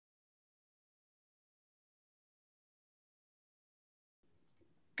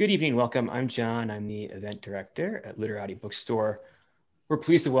Good evening, welcome. I'm John. I'm the event director at Literati Bookstore. We're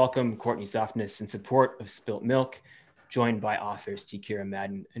pleased to welcome Courtney Zoffness in support of Spilt Milk, joined by authors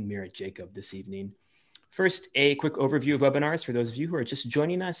Madden and Mira this evening. First, a quick overview of webinars for those of you who are just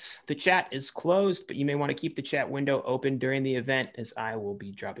joining us. The chat is closed, but you may want to keep the chat window open during the event as I will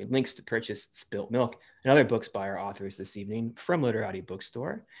be dropping links to purchase Spilt Milk and other books by our authors this evening from Literati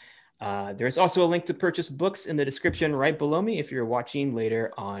Bookstore. There's also a link to purchase books in the description right below me if you're watching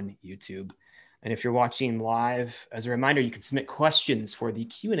later on YouTube. And if you're watching live, as a reminder, you can submit questions for the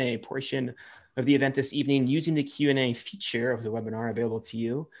Q&A portion of the event this evening using the Q&A feature of the webinar available to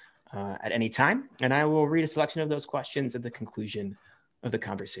you at any time. And I will read a selection of those questions at the conclusion of the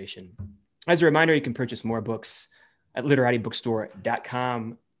conversation. As a reminder, you can purchase more books at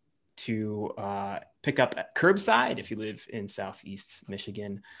literatibookstore.com to pick up at curbside if you live in Southeast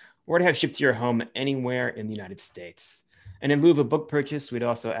Michigan, or to have shipped to your home anywhere in the United States. And in lieu of a book purchase, we'd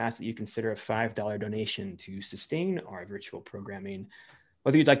also ask that you consider a $5 donation to sustain our virtual programming.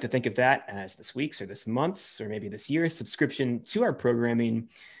 Whether you'd like to think of that as this week's or this month's or maybe this year's subscription to our programming,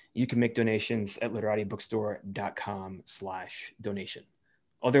 you can make donations at literatibookstore.com/donation.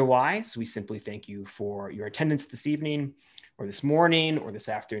 Otherwise, we simply thank you for your attendance this evening or this morning or this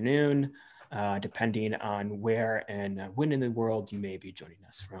afternoon, depending on where and when in the world you may be joining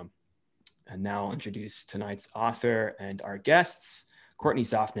us from. And now I'll introduce tonight's author and our guests. Courtney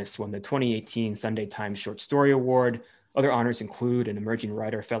Zoffness won the 2018 Sunday Times Short Story Award. Other honors include an Emerging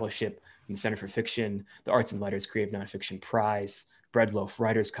Writer Fellowship from the Center for Fiction, the Arts and Letters Creative Nonfiction Prize, Breadloaf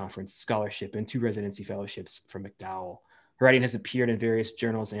Writers Conference Scholarship, and 2 residency fellowships from MacDowell. Her writing has appeared in various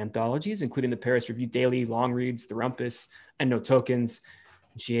journals and anthologies, including the Paris Review Daily, Long Reads, The Rumpus, and No Tokens.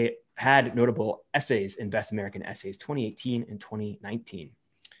 She had notable essays in Best American Essays 2018 and 2019.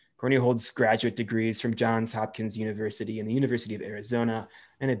 Courtney holds graduate degrees from Johns Hopkins University and the University of Arizona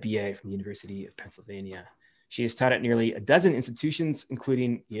and a BA from the University of Pennsylvania. She has taught at nearly a dozen institutions,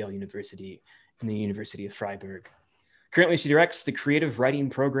 including Yale University and the University of Freiburg. Currently, she directs the creative writing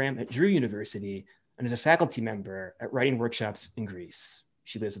program at Drew University and is a faculty member at writing workshops in Greece.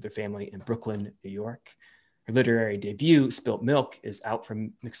 She lives with her family in Brooklyn, New York. Her literary debut, Spilt Milk, is out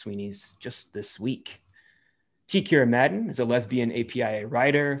from McSweeney's just this week. Madden is a lesbian APIA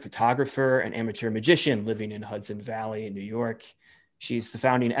writer, photographer, and amateur magician living in Hudson Valley in New York. She's the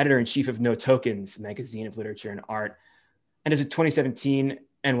founding editor-in-chief of No Tokens, a magazine of literature and art, and is a 2017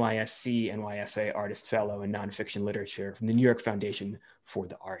 NYSC/NYFA Artist Fellow in Nonfiction Literature from the New York Foundation for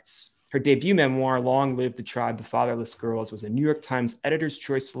the Arts. Her debut memoir, Long Live the Tribe of Fatherless Girls, was a New York Times Editor's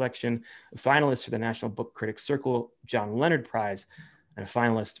Choice selection, a finalist for the National Book Critics Circle John Leonard Prize, and a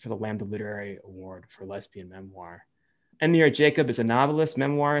finalist for the Lambda Literary Award for Lesbian Memoir. And Mira is a novelist,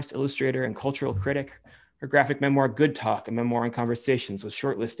 memoirist, illustrator, and cultural critic. Her graphic memoir, Good Talk, a memoir and conversations, was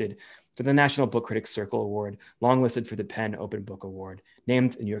shortlisted for the National Book Critics Circle Award, longlisted for the PEN Open Book Award,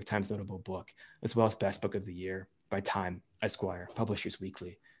 named a New York Times Notable Book, as well as Best Book of the Year by Time, Esquire, Publishers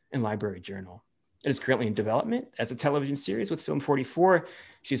Weekly, and Library Journal. It is currently in development as a television series with Film 44.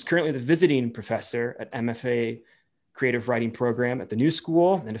 She is currently the visiting professor at MFA Creative Writing Program at the New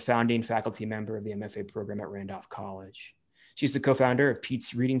School and a founding faculty member of the MFA program at Randolph College. She's the co-founder of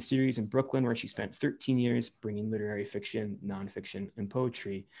Pete's Reading Series in Brooklyn, where she spent 13 years bringing literary fiction, nonfiction, and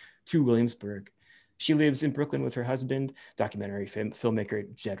poetry to Williamsburg. She lives in Brooklyn with her husband, documentary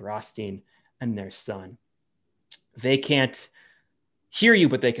filmmaker Jed Rothstein, and their son. They can't hear you,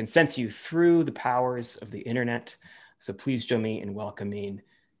 but they can sense you through the powers of the internet. So please join me in welcoming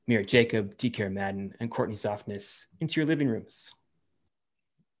Mira Madden, and Courtney Zoffness into your living rooms.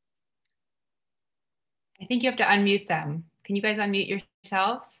 I think you have to unmute them. Can you guys unmute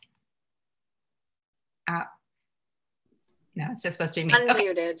yourselves? No, it's just supposed to be me.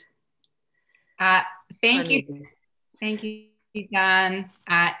 Unmuted. Okay. Thank you. Thank you, John.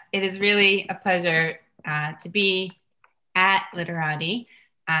 It is really a pleasure to be at Literati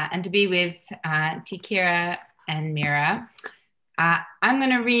and to be with Tikira and Mira. I'm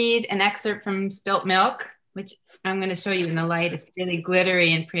going to read an excerpt from Spilt Milk, which I'm going to show you in the light. It's really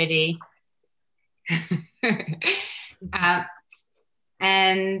glittery and pretty. And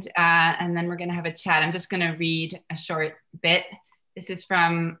then we're going to have a chat. I'm just going to read a short bit. This is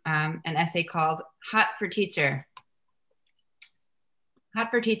from an essay called Hot for Teacher.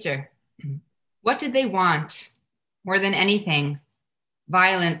 Hot for Teacher. What did they want more than anything?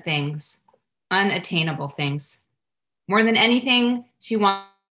 Violent things, unattainable things. More than anything, she wanted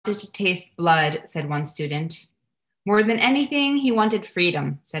to taste blood, said one student. More than anything, he wanted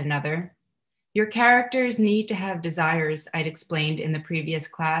freedom, said another. Your characters need to have desires, I'd explained in the previous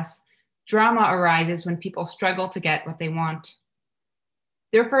class. Drama arises when people struggle to get what they want.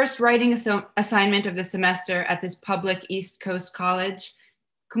 Their first writing assignment of the semester at this public East Coast college: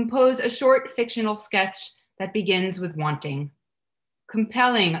 compose a short fictional sketch that begins with wanting.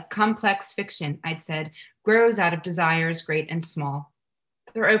 Compelling, complex fiction, I'd said, grows out of desires great and small.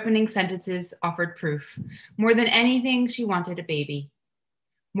 Their opening sentences offered proof. More than anything, she wanted a baby.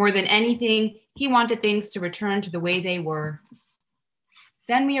 More than anything, he wanted things to return to the way they were.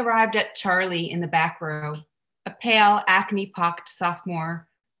 Then we arrived at Charlie in the back row, a pale, acne-pocked sophomore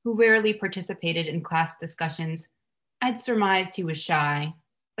who rarely participated in class discussions. I'd surmised he was shy,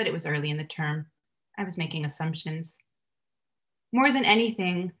 but it was early in the term. I was making assumptions. More than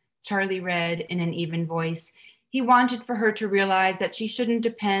anything, Charlie read in an even voice, he wanted for her to realize that she shouldn't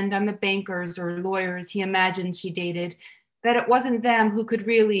depend on the bankers or lawyers he imagined she dated, that it wasn't them who could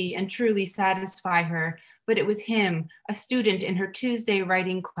really and truly satisfy her, but it was him, a student in her Tuesday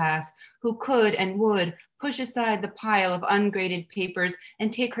writing class, who could and would push aside the pile of ungraded papers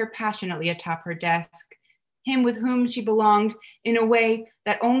and take her passionately atop her desk. Him with whom she belonged in a way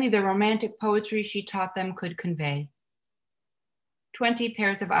that only the romantic poetry she taught them could convey. 20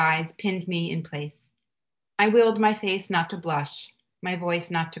 pairs of eyes pinned me in place. I willed my face not to blush, my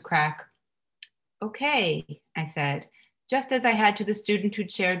voice not to crack. Okay, I said, just as I had to the student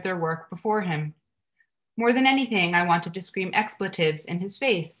who'd shared their work before him. More than anything, I wanted to scream expletives in his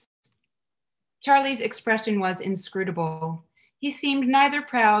face. Charlie's expression was inscrutable. He seemed neither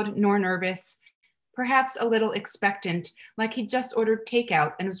proud nor nervous, perhaps a little expectant, like he'd just ordered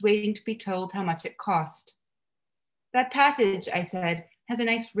takeout and was waiting to be told how much it cost. That passage, I said, has a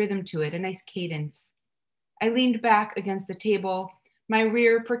nice rhythm to it, a nice cadence. I leaned back against the table, my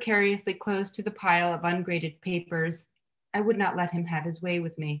rear precariously close to the pile of ungraded papers. I would not let him have his way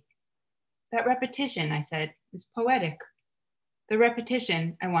with me. That repetition, I said, is poetic. The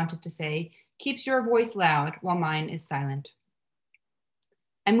repetition, I wanted to say, keeps your voice loud while mine is silent.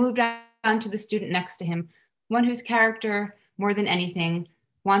 I moved on to the student next to him, one whose character, more than anything,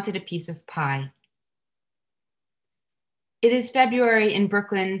 wanted a piece of pie. It is February in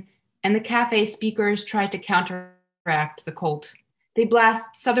Brooklyn, and the cafe speakers try to counteract the cold. They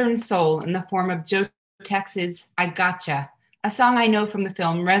blast Southern soul in the form of Joe Tex's I Gotcha, a song I know from the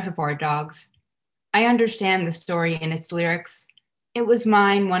film Reservoir Dogs. I understand the story in its lyrics. It was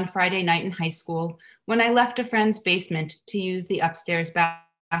mine one Friday night in high school when I left a friend's basement to use the upstairs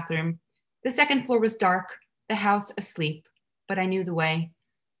bathroom. The second floor was dark, the house asleep, but I knew the way.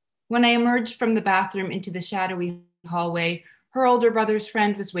 When I emerged from the bathroom into the shadowy hallway, her older brother's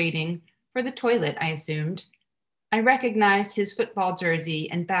friend was waiting, for the toilet, I assumed. I recognized his football jersey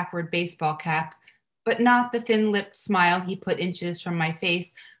and backward baseball cap, but not the thin-lipped smile he put inches from my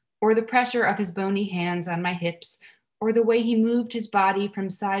face, or the pressure of his bony hands on my hips, or the way he moved his body from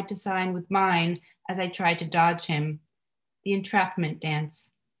side to side with mine as I tried to dodge him. The entrapment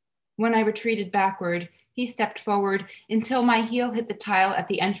dance. When I retreated backward, he stepped forward until my heel hit the tile at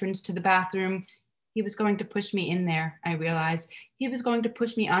the entrance to the bathroom. He was going to push me in there, I realized. He was going to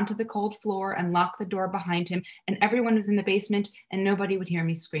push me onto the cold floor and lock the door behind him, and everyone was in the basement and nobody would hear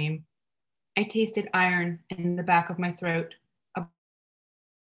me scream. I tasted iron in the back of my throat. But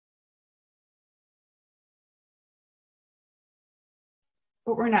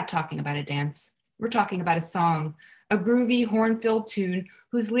we're not talking about a dance. We're talking about a song, a groovy, horn-filled tune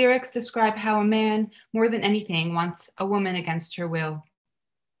whose lyrics describe how a man, more than anything, wants a woman against her will.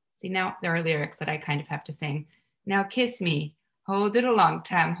 See, now there are lyrics that I kind of have to sing. Now kiss me, hold it a long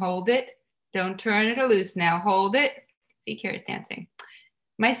time, hold it. Don't turn it loose now, hold it. See, Kira's dancing.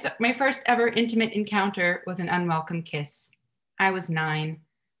 My first ever intimate encounter was an unwelcome kiss. I was 9.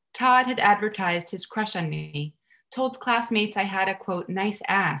 Todd had advertised his crush on me, told classmates I had a, quote, nice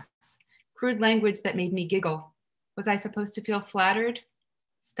ass, crude language that made me giggle. Was I supposed to feel flattered?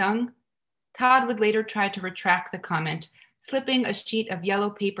 Stung? Todd would later try to retract the comment, slipping a sheet of yellow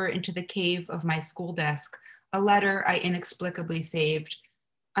paper into the cave of my school desk, a letter I inexplicably saved.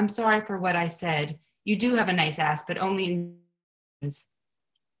 I'm sorry for what I said. You do have a nice ass, but only in...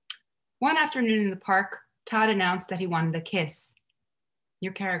 One afternoon in the park, Todd announced that he wanted a kiss.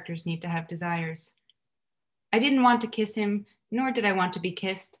 Your characters need to have desires. I didn't want to kiss him, nor did I want to be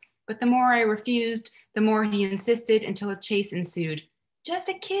kissed, but the more I refused, the more he insisted until a chase ensued. Just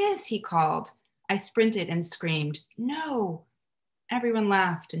a kiss, he called. I sprinted and screamed, no. Everyone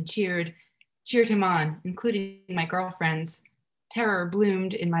laughed and cheered him on, including my girlfriends. Terror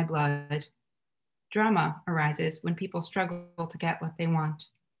bloomed in my blood. Drama arises when people struggle to get what they want.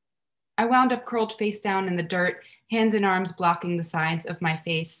 I wound up curled face down in the dirt, hands and arms blocking the sides of my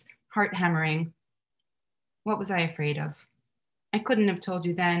face, heart hammering. What was I afraid of? I couldn't have told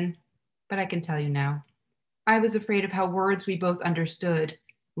you then, but I can tell you now. I was afraid of how words we both understood,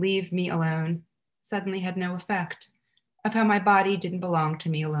 leave me alone, suddenly had no effect, of how my body didn't belong to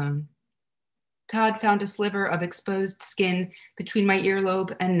me alone. Todd found a sliver of exposed skin between my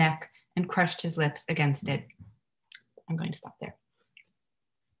earlobe and neck and crushed his lips against it. I'm going to stop there.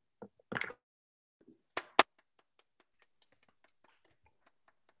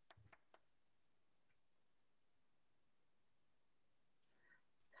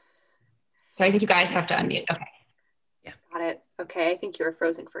 So I think you guys have to unmute. Okay. Yeah, got it. Okay, I think you were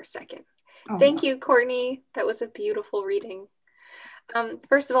frozen for a second. Oh, Thank you, Courtney. That was a beautiful reading.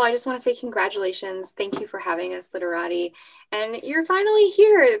 First of all, I just want to say congratulations. Thank you for having us, Literati. And you're finally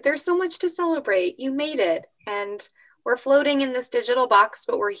here. There's so much to celebrate. You made it. And we're floating in this digital box,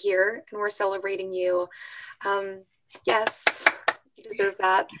 but we're here and we're celebrating you. Yes, you deserve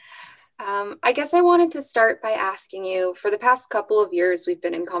that. I guess I wanted to start by asking you, for the past couple of years, we've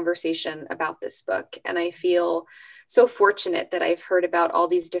been in conversation about this book, and I feel so fortunate that I've heard about all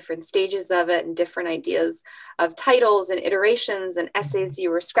these different stages of it and different ideas of titles and iterations and essays you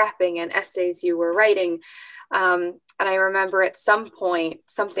were scrapping and essays you were writing. And I remember at some point,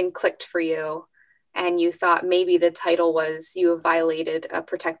 something clicked for you, and you thought maybe the title was "You Have Violated a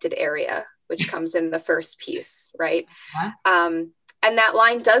Protected Area," which comes in the first piece, right? And that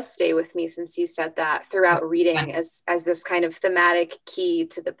line does stay with me since you said that throughout reading as this kind of thematic key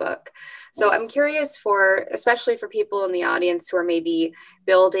to the book. So I'm curious especially for people in the audience who are maybe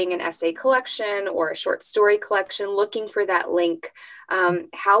building an essay collection or a short story collection, looking for that link.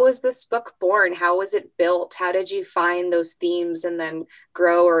 How was this book born? How was it built? How did you find those themes and then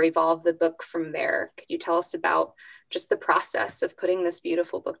grow or evolve the book from there? Could you tell us about just the process of putting this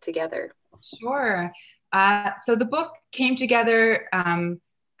beautiful book together? Sure. So the book came together kind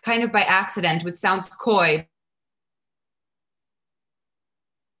of by accident, which sounds coy.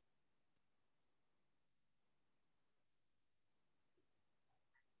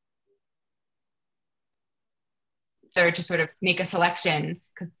 To sort of make a selection,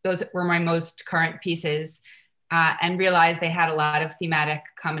 because those were my most current pieces, and realized they had a lot of thematic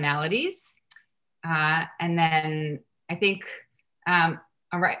commonalities. And then I think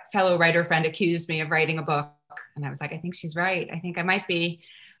fellow writer friend accused me of writing a book, and I was like, I think she's right. I think I might be.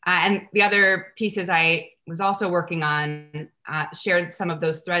 And the other pieces I was also working on shared some of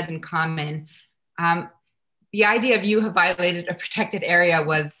those threads in common. The idea of "You Have Violated a Protected Area"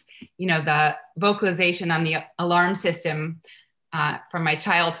 was, the vocalization on the alarm system from my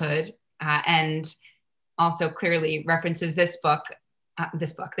childhood, and also clearly references this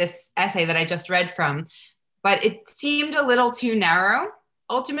essay that I just read from. But it seemed a little too narrow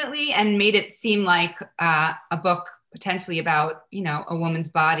ultimately, and made it seem like a book potentially about, a woman's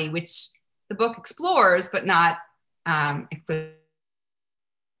body, which the book explores, but not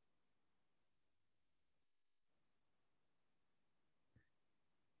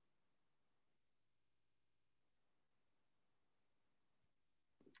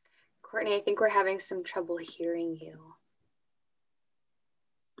Courtney, I think we're having some trouble hearing you.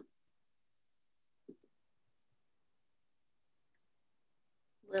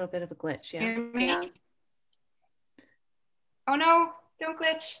 A little bit of a glitch, yeah. Hear me? Yeah. Oh no, don't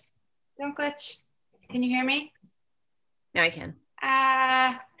glitch. Don't glitch. Can you hear me? Now I can.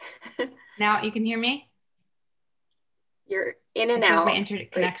 Now you can hear me? You're in and out. My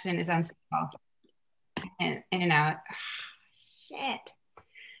internet connection is unstable. In and out. Shit.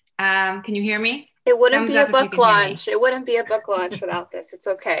 Can you hear me? It wouldn't be a book launch. It wouldn't be a book launch without this. It's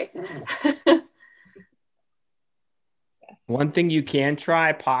okay. One thing you can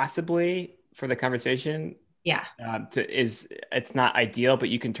try possibly for the conversation, is it's not ideal, but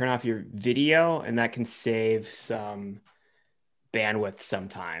you can turn off your video, and that can save some bandwidth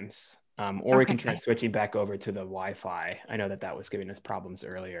sometimes. Or we can try switching back over to the Wi-Fi. I know that was giving us problems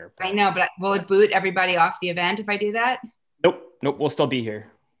earlier. I know, but will it boot everybody off the event if I do that? Nope. We'll still be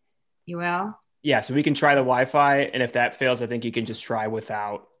here. You will? Yeah, so we can try the Wi-Fi, and if that fails, I think you can just try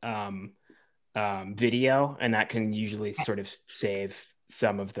without video, and that can usually sort of save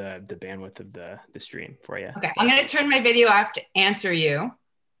some of the bandwidth of the stream for you. Okay, I'm going to turn my video off to answer you,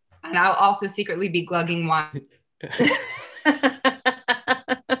 and I'll also secretly be glugging wine.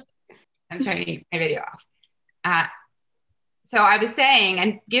 I'm turning my video off. So I was saying,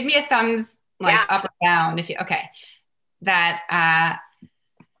 and give me a thumbs up or down if you, that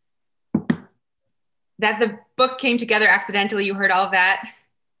the book came together accidentally. You heard all of that?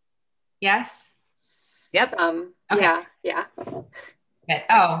 Yes? Yep. Okay. Yeah.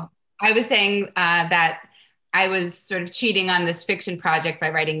 Oh, I was saying that I was sort of cheating on this fiction project by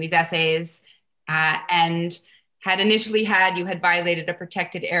writing these essays, and had initially You Had Violated a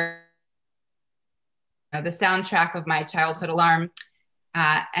Protected Area, the soundtrack of my childhood alarm.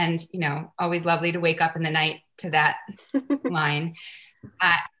 And, always lovely to wake up in the night to that line.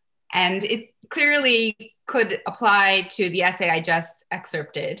 And it clearly could apply to the essay I just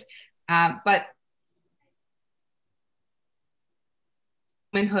excerpted. But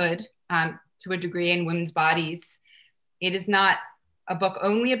womanhood, to a degree, in women's bodies, it is not a book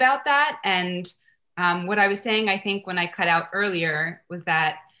only about that. And what I was saying, I think, when I cut out earlier, was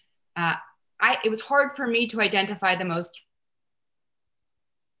that it was hard for me to identify the most.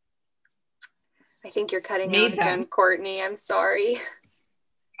 I think you're cutting out again, Courtney. I'm sorry.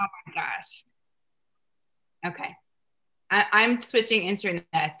 Oh my gosh. Okay. I'm switching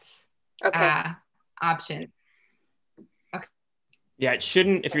internet option. Okay. Yeah, it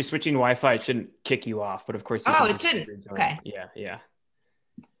shouldn't, if you're switching Wi-Fi, it shouldn't kick you off, but of course you can it shouldn't. Okay. Yeah.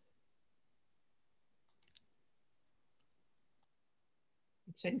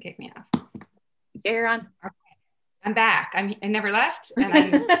 It shouldn't kick me off. Yeah, you're on. Okay. I'm back. I never left, and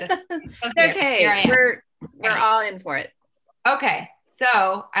I'm just okay. Here I am. We're all in for it. Okay,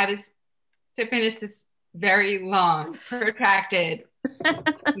 so I was to finish this very long, protracted,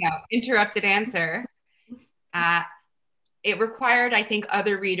 interrupted answer. It required, I think,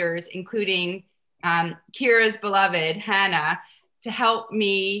 other readers, including Kira's beloved Hannah, to help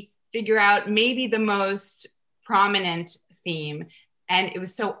me figure out maybe the most prominent theme. And it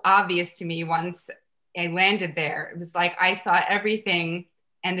was so obvious to me once I landed there. It was like I saw everything,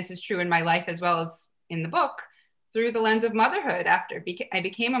 and this is true in my life as well as in the book, through the lens of motherhood after I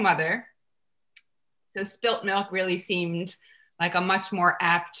became a mother. So Spilt Milk really seemed like a much more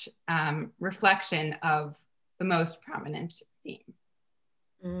apt reflection of the most prominent theme.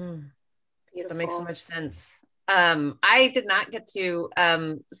 Beautiful. That makes so much sense. I did not get to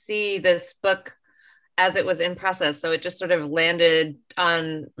see this book as it was in process. So it just sort of landed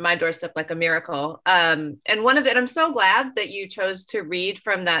on my doorstep like a miracle. And I'm so glad that you chose to read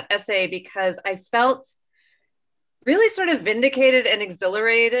from that essay, because I felt really sort of vindicated and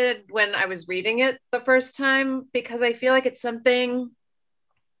exhilarated when I was reading it the first time, because I feel like it's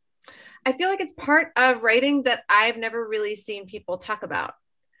part of writing that I've never really seen people talk about.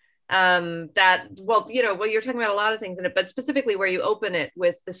 You're talking about a lot of things in it, but specifically where you open it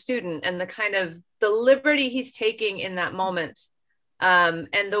with the student and the kind of the liberty he's taking in that moment, and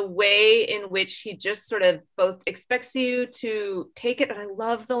the way in which he just sort of both expects you to take it. And I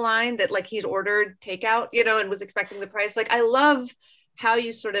love the line that like he'd ordered takeout, and was expecting the price. Like, I love how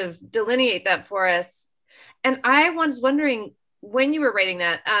you sort of delineate that for us. And I was wondering, when you were writing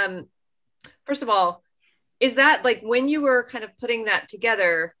that, first of all, is that like when you were kind of putting that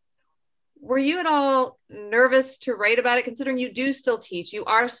together, were you at all nervous to write about it, considering you do still teach, you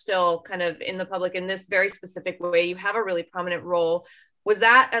are still kind of in the public in this very specific way, you have a really prominent role? Was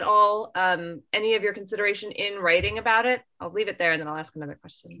that at all any of your consideration in writing about it? I'll leave it there and then I'll ask another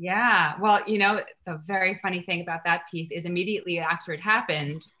question. Yeah, well, the very funny thing about that piece is immediately after it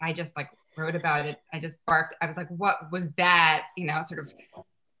happened, I just like wrote about it. I just barked. I was like, what was that? Sort of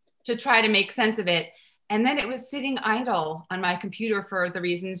to try to make sense of it. And then it was sitting idle on my computer for the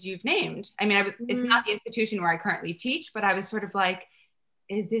reasons you've named. I mean, it's not the institution where I currently teach, but I was sort of like,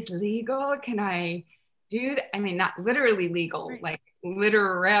 is this legal? Can I do that? I mean, not literally legal, right. Like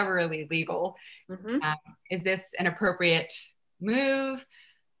literarily legal. Is this an appropriate move?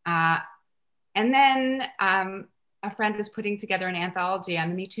 And then a friend was putting together an anthology on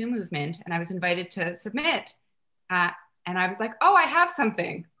the Me Too movement, and I was invited to submit. And I was like, oh, I have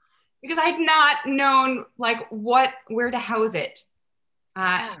something. Because I'd not known like where to house it.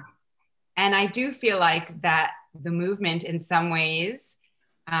 And I do feel like that the movement in some ways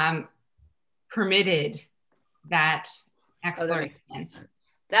permitted that exploration.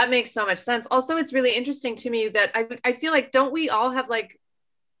 That makes so much sense. Also, it's really interesting to me that I feel like, don't we all have like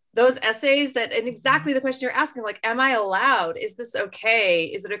those essays that, and exactly the question you're asking, like, am I allowed? Is this okay?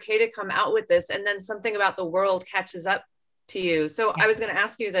 Is it okay to come out with this? And then something about the world catches up to you. So I was going to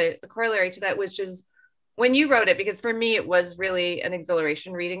ask you the corollary to that, which is when you wrote it, because for me, it was really an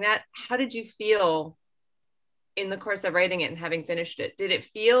exhilaration reading that. How did you feel in the course of writing it and having finished it? Did it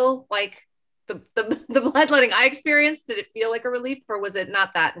feel like the bloodletting I experienced? Did it feel like a relief, or was it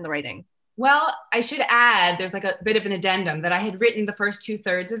not that in the writing? Well, I should add, there's like a bit of an addendum that I had written the first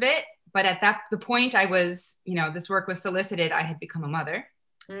 2/3 of it, but at the point I was, this work was solicited, I had become a mother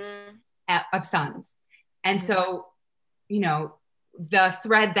of sons. And so, the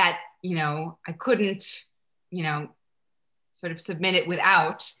thread that, I couldn't, sort of submit it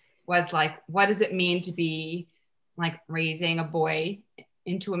without was like, what does it mean to be like raising a boy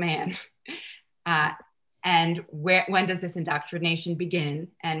into a man? And when does this indoctrination begin?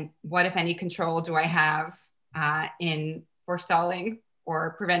 And what, if any, control do I have in forestalling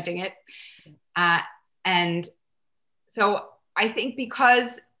or preventing it. And so I think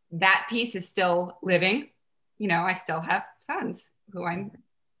because that piece is still living, you know, I still have sons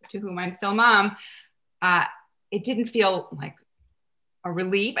to whom I'm still mom. It didn't feel like a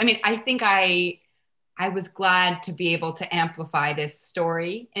relief. I mean, I think I was glad to be able to amplify this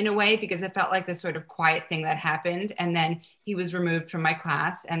story in a way, because it felt like this sort of quiet thing that happened. And then he was removed from my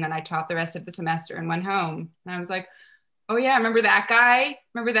class. And then I taught the rest of the semester and went home. And I was like, oh yeah, remember that guy?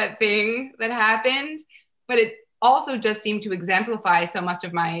 Remember that thing that happened? But it also just seemed to exemplify so much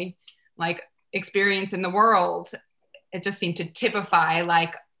of my like experience in the world. It just seemed to typify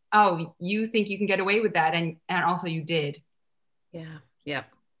like, oh, you think you can get away with that. And also you did. Yeah. Yeah,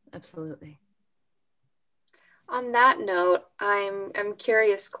 absolutely. On that note, I'm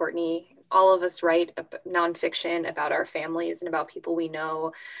curious, Courtney. All of us write nonfiction about our families and about people we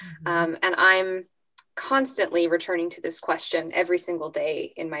know, and I'm constantly returning to this question every single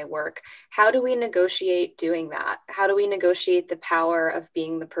day in my work. How do we negotiate doing that? How do we negotiate the power of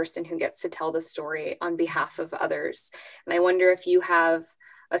being the person who gets to tell the story on behalf of others? And I wonder if you have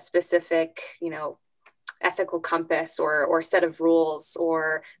a specific, you know, ethical compass or set of rules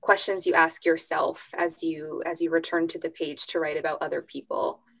or questions you ask yourself as you return to the page to write about other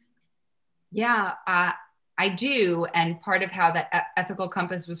people. Yeah, I do. And part of how that ethical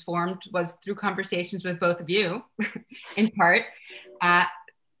compass was formed was through conversations with both of you, in part,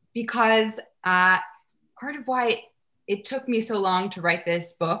 because part of why it took me so long to write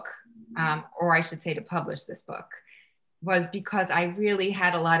this book, or I should say to publish this book, was because I really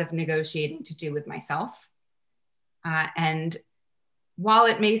had a lot of negotiating to do with myself. And while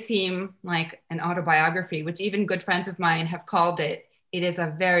it may seem like an autobiography, which even good friends of mine have called it, it is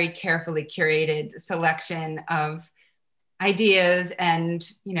a very carefully curated selection of ideas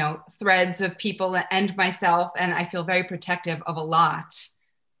and, you know, threads of people and myself. And I feel very protective of a lot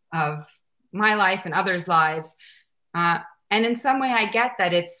of my life and others' lives. And in some way I get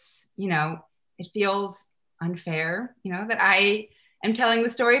that it's, you know, it feels unfair, you know, that I am telling the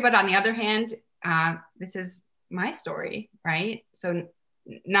story, but on the other hand, this is my story, right? So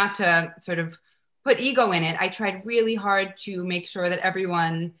not to sort of put ego in it, I tried really hard to make sure that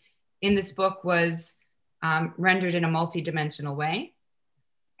everyone in this book was rendered in a multi-dimensional way.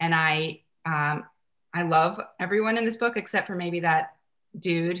 And I love everyone in this book, except for maybe that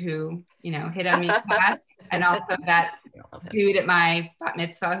dude who, you know, hit on me and also that dude at my bat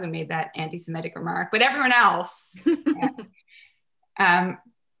mitzvah who made that anti-Semitic remark, but everyone else. Yeah.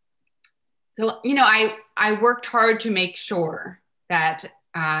 So, you know, I worked hard to make sure that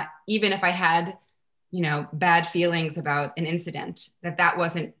even if I had, you know, bad feelings about an incident, that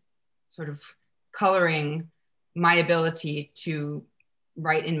wasn't sort of coloring my ability to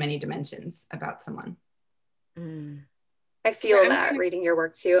write in many dimensions about someone. I feel that reading your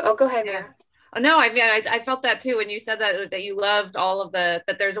work too. Oh, go ahead, Mira. Oh, no, I mean, I felt that too when you said that you loved all of that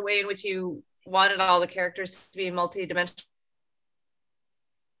there's a way in which you wanted all the characters to be multi-dimensional.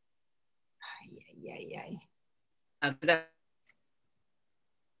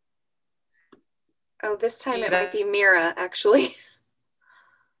 Oh, this time it might be Mira, actually.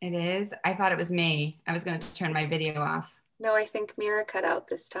 It is? I thought it was me. I was going to turn my video off. No, I think Mira cut out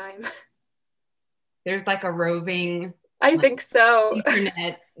this time. There's like a roving... I think so.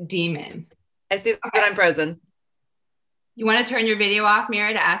 Internet demon. I see that I'm frozen. You want to turn your video off,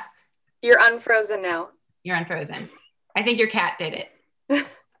 Mira, to ask? You're unfrozen now. You're unfrozen. I think your cat did it.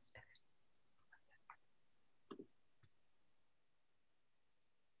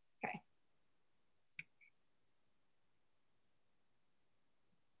 Okay.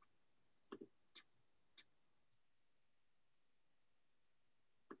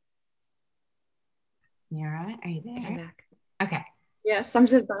 Mira, are you there? I'm back. Okay. Yes, I'm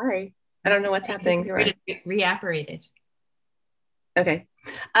so sorry. I don't know what's happening. It reapparated. Okay.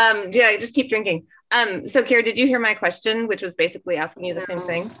 Yeah, just keep drinking. So Kira, did you hear my question, which was basically asking you the same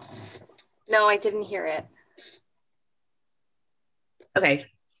thing? No, I didn't hear it. Okay.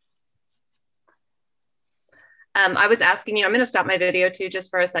 I was asking you, I'm going to stop my video too, just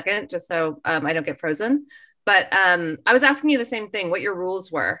for a second, just so I don't get frozen. But I was asking you the same thing, what your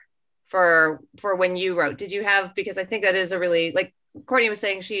rules were for when you wrote. Did you have, because I think that is a really, like Courtney was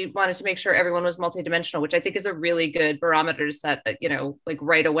saying, she wanted to make sure everyone was multidimensional, which I think is a really good barometer to set that, you know, like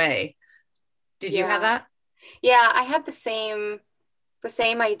right away. Did you have that? Yeah, I had the same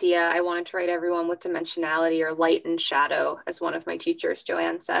idea. I wanted to write everyone with dimensionality or light and shadow, as one of my teachers,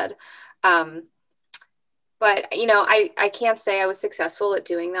 Joanne, said. But, you know, I can't say I was successful at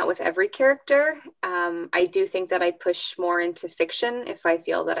doing that with every character. I do think that I push more into fiction if I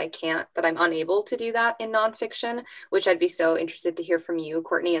feel that I'm unable to do that in nonfiction, which I'd be so interested to hear from you,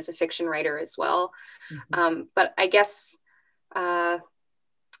 Courtney, as a fiction writer as well. But I guess a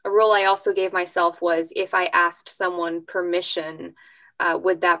rule I also gave myself was if I asked someone permission,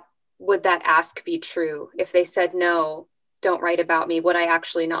 would that ask be true? If they said no, don't write about me, would I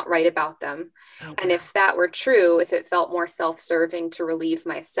actually not write about them? And if that were true, if it felt more self-serving to relieve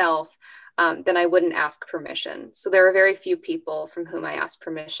myself, then I wouldn't ask permission. So there are very few people from whom I asked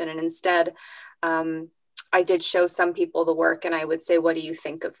permission. And instead, I did show some people the work and I would say, what do you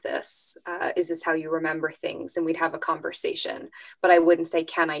think of this? Is this how you remember things? And we'd have a conversation, but I wouldn't say,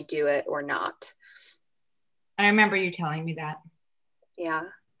 can I do it or not? I remember you telling me that. Yeah.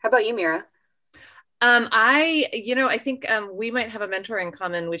 How about you, Mira? I think we might have a mentor in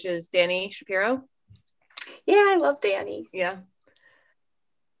common, which is Danny Shapiro. Yeah, I love Danny. Yeah.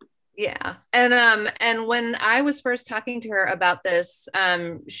 And when I was first talking to her about this,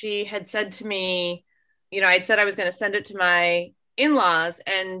 she had said to me, I'd said I was going to send it to my in-laws,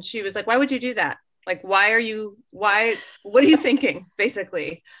 and she was like, why would you do that? Like, what are you thinking,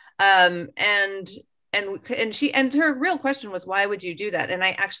 basically? And her real question was, why would you do that? And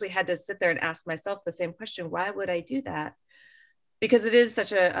I actually had to sit there and ask myself the same question. Why would I do that? Because it is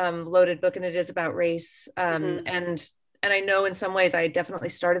such a loaded book, and it is about race. And I know in some ways I definitely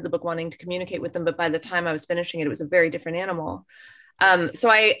started the book wanting to communicate with them, but by the time I was finishing it, it was a very different animal. So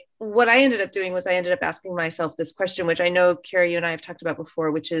what I ended up doing was I ended up asking myself this question, which I know, Carrie, you and I have talked about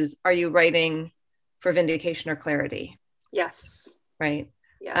before, which is, are you writing for vindication or clarity? Yes. Right.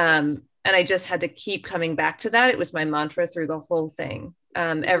 Yes. And I just had to keep coming back to that. It was my mantra through the whole thing.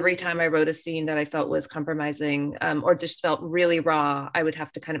 Every time I wrote a scene that I felt was compromising or just felt really raw, I would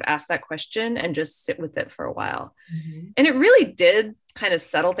have to kind of ask that question and just sit with it for a while. And it really did kind of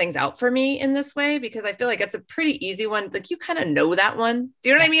settle things out for me in this way, because I feel like it's a pretty easy one. Like, you kind of know that one. Do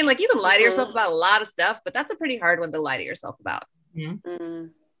you know what I mean? Like, you can lie to yourself about a lot of stuff, but that's a pretty hard one to lie to yourself about. Yeah,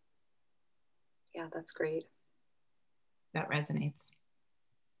 that's great. That resonates.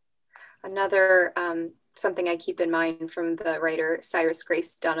 Another something I keep in mind from the writer Cyrus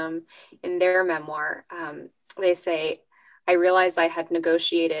Grace Dunham in their memoir, they say, I realized I had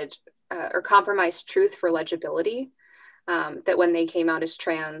negotiated or compromised truth for legibility, that when they came out as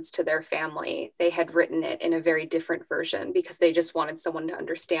trans to their family, they had written it in a very different version because they just wanted someone to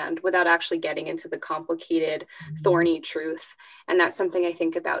understand without actually getting into the complicated, thorny truth. And that's something I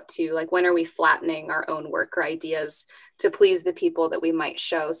think about too. Like, when are we flattening our own work or ideas to please the people that we might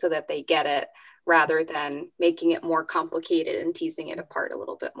show so that they get it, rather than making it more complicated and teasing it apart a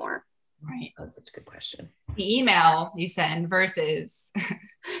little bit more? Right. That's such a good question. The email you send versus.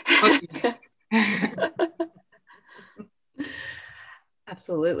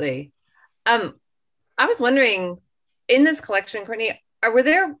 Absolutely. I was wondering, in this collection, Courtney,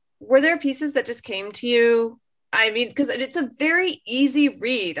 were there pieces that just came to you? I mean, because it's a very easy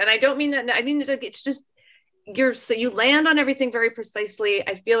read, and I don't mean that. I mean, like, it's just you land on everything very precisely.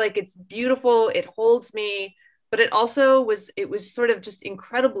 I feel like it's beautiful. It holds me, but it also was sort of just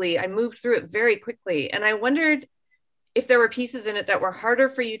incredibly. I moved through it very quickly, and I wondered if there were pieces in it that were harder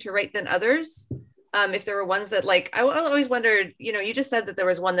for you to write than others. If there were ones that, like, I always wondered, you just said that there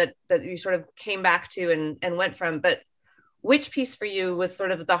was one that you sort of came back to and went from, but which piece for you was sort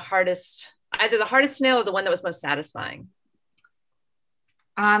of the hardest, either the hardest to nail or the one that was most satisfying?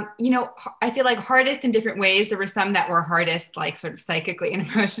 I feel like hardest in different ways. There were some that were hardest, like sort of psychically and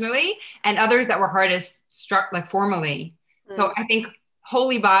emotionally, and others that were hardest like formally. So I think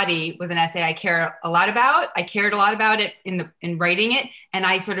Holy Body was an essay I care a lot about. I cared a lot about it in writing it. And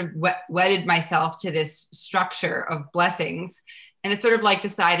I sort of wedded myself to this structure of blessings. And it's sort of like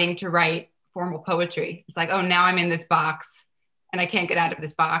deciding to write formal poetry. It's like, oh, now I'm in this box and I can't get out of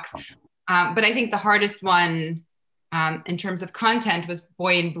this box. But I think the hardest one in terms of content was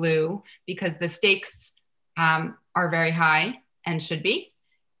Boy in Blue, because the stakes are very high and should be.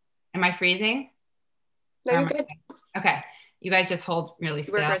 Am I freezing? No, you're good. Okay. You guys just hold really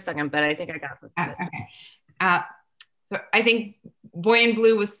still. Wait for a second, but I think I got this. Okay. So I think Boy in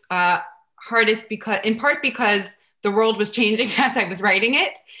Blue was hardest in part because the world was changing as I was writing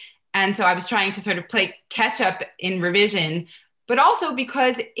it. And so I was trying to sort of play catch up in revision, but also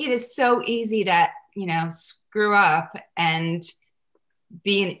because it is so easy to, screw up and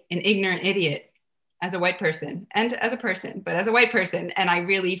be an ignorant idiot as a white person and as a person, but as a white person. And I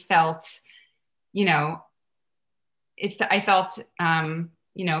really felt, I felt,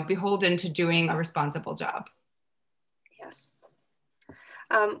 beholden to doing a responsible job. Yes.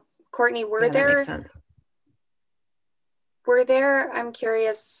 Courtney, were there I'm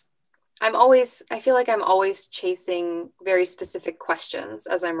curious, I feel like I'm always chasing very specific questions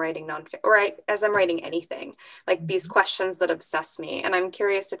as I'm writing as I'm writing anything, like these questions that obsess me. And I'm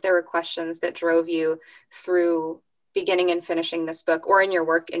curious if there were questions that drove you through beginning and finishing this book, or in your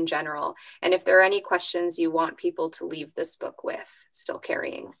work in general. And if there are any questions you want people to leave this book with, still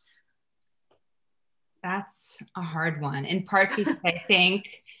carrying. That's a hard one, in part because I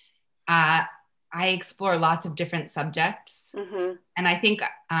think I explore lots of different subjects. Mm-hmm. And I think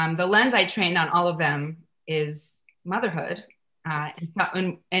the lens I trained on all of them is motherhood,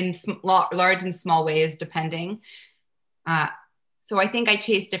 in large and small ways, depending. So I think I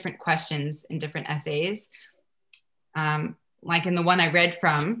chase different questions in different essays. Like in the one I read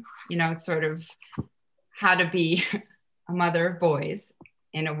from, it's sort of how to be a mother of boys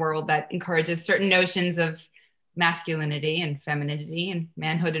in a world that encourages certain notions of masculinity and femininity and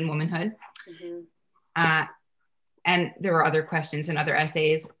manhood and womanhood. Mm-hmm. And there were other questions in other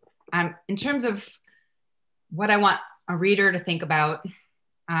essays. In terms of what I want a reader to think about,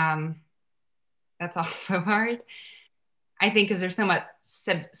 that's also hard. I think because there's so much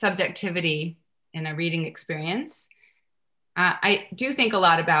subjectivity in a reading experience. I do think a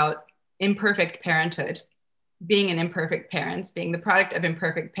lot about imperfect parenthood, being an imperfect parent, being the product of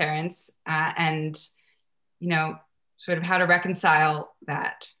imperfect parents, and, sort of how to reconcile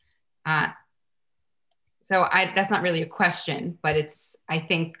that. So that's not really a question, but it's, I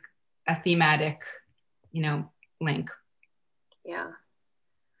think, a thematic, link. Yeah.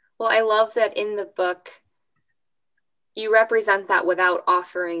 Well, I love that in the book, you represent that without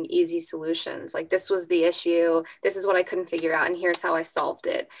offering easy solutions. Like, this was the issue, this is what I couldn't figure out, and here's how I solved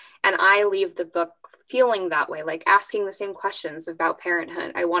it. And I leave the book feeling that way, like asking the same questions about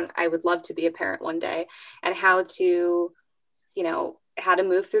parenthood. I would love to be a parent one day, and how to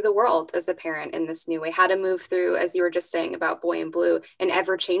move through the world as a parent in this new way, how to move through, as you were just saying about Boy in Blue, an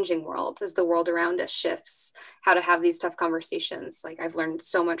ever-changing world as the world around us shifts, how to have these tough conversations. Like, I've learned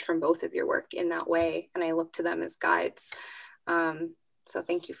so much from both of your work in that way, and I look to them as guides. So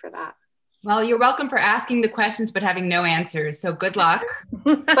thank you for that. Well, you're welcome for asking the questions but having no answers. So good luck.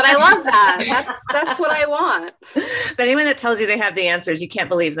 But I love that. That's what I want. But anyone that tells you they have the answers, you can't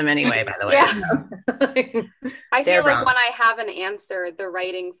believe them anyway, by the way. Yeah. I feel like when I have an answer, the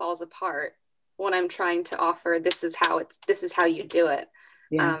writing falls apart when I'm trying to offer, this is how you do it.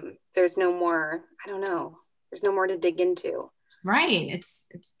 Yeah. There's no more, I don't know. There's no more to dig into. Right. It's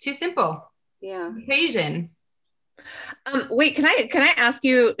too simple. Yeah. Occasion. Wait, can I ask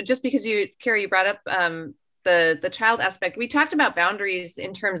you, just because Carrie, you brought up the child aspect. We talked about boundaries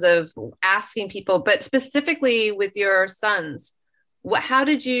in terms of asking people, but specifically with your sons, how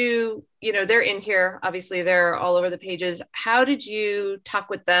did you, they're in here, obviously they're all over the pages. How did you talk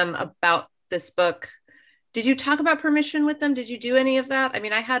with them about this book? Did you talk about permission with them? Did you do any of that? I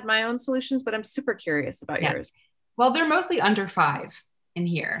mean, I had my own solutions, but I'm super curious about yours. Well, they're mostly under 5 in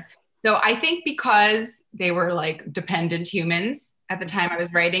here. So I think because they were like dependent humans at the time I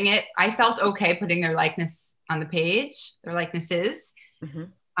was writing it, I felt okay putting their likeness on the page, their likenesses.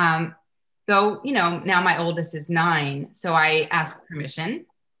 Mm-hmm. Though, now my oldest is 9, so I ask permission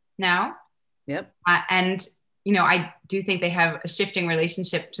now. Yep. And, I do think they have a shifting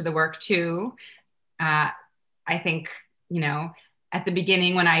relationship to the work too. I think, at the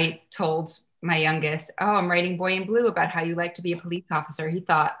beginning when I told my youngest, oh, I'm writing Boy in Blue about how you like to be a police officer, he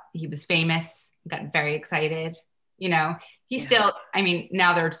thought he was famous, got very excited. He's still,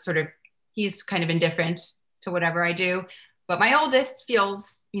 now they're he's kind of indifferent to whatever I do, but my oldest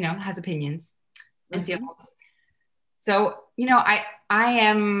feels, has opinions and mm-hmm. feels. So, I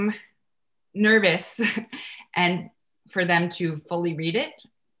am nervous and for them to fully read it.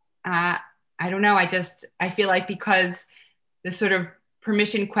 I don't know. I feel like because the sort of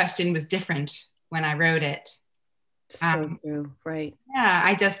permission question was different when I wrote it. So true, right. Yeah,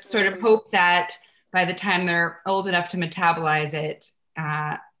 I just sort of hope that by the time they're old enough to metabolize it,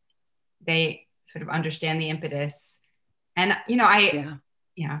 they sort of understand the impetus. And,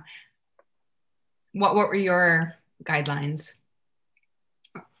 what were your guidelines?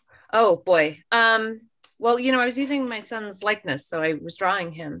 Oh boy. Well, I was using my son's likeness, so I was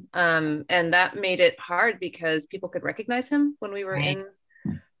drawing him. And that made it hard because people could recognize him when we were in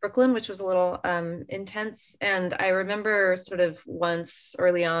Brooklyn, which was a little intense. And I remember sort of once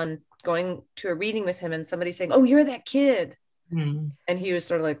early on going to a reading with him and somebody saying, oh, you're that kid. Mm-hmm. And he was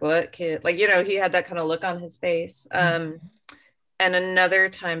sort of like, what kid? Like, he had that kind of look on his face. Mm-hmm. And another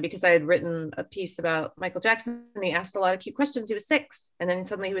time, because I had written a piece about Michael Jackson, and he asked a lot of cute questions. He was 6, and then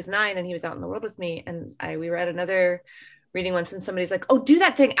suddenly he was 9, and he was out in the world with me. And we were at another reading once, and somebody's like, "Oh, do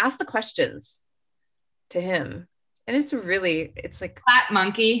that thing. Ask the questions to him." And it's like flat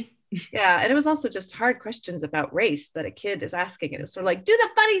monkey. Yeah, and it was also just hard questions about race that a kid is asking. It was sort of like, do the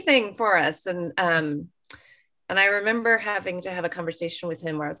funny thing for us. And I remember having to have a conversation with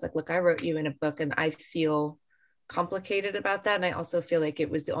him where I was like, look, I wrote you in a book and I feel complicated about that. And I also feel like it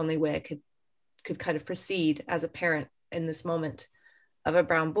was the only way I could kind of proceed as a parent in this moment of a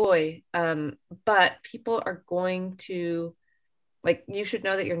brown boy. But people are going to, like, you should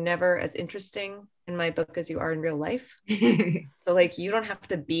know that you're never as interesting in my book as you are in real life. So like, you don't have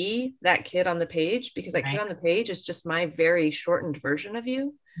to be that kid on the page, because that kid on the page is just my very shortened version of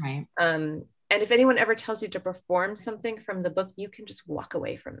you. Right. And if anyone ever tells you to perform something from the book, you can just walk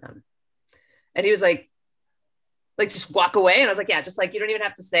away from them. And he was like, just walk away. And I was like, yeah, just like, you don't even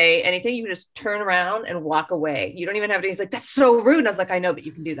have to say anything. You can just turn around and walk away. You don't even have to. He's like, that's so rude. And I was like, I know, but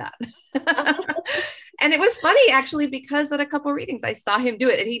you can do that. And it was funny, actually, because at a couple of readings, I saw him do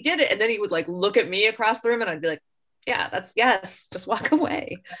it and he did it. And then he would like look at me across the room and I'd be like, yeah, yes, just walk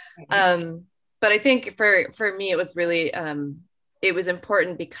away. But I think for me, it was really, it was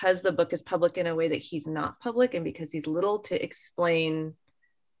important because the book is public in a way that he's not public, and because he's little, to explain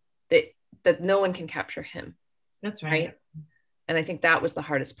that no one can capture him. That's right. And I think that was the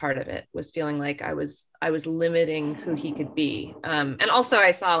hardest part of it, was feeling like I was limiting who he could be. And also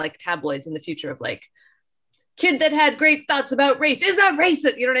I saw like tabloids in the future of like, kid that had great thoughts about race is a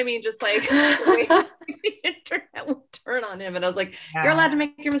racist. You know what I mean? Just like the internet will turn on him. And I was like, you're allowed to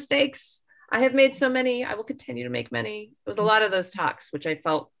make your mistakes. I have made so many. I will continue to make many. It was a lot of those talks, which I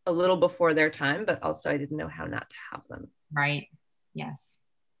felt a little before their time, but also I didn't know how not to have them. Right. Yes.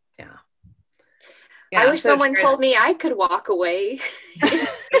 Yeah. I wish someone told me I could walk away.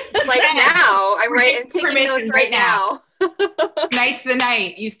 Like now, I'm taking notes right now. Tonight's the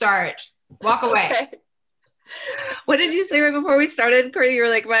night you start. Walk away. Okay. What did you say right before we started, Courtney? You were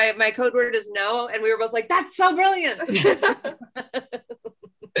like, my code word is no. And we were both like, that's so brilliant.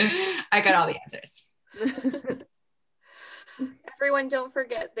 I got all the answers. Everyone, don't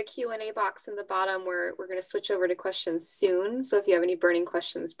forget the Q&A box in the bottom. We're going to switch over to questions soon. So if you have any burning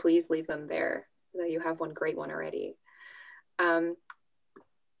questions, please leave them there. You have one great one already.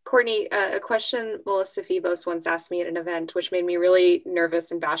 Courtney, a question Melissa Phoebos once asked me at an event, which made me really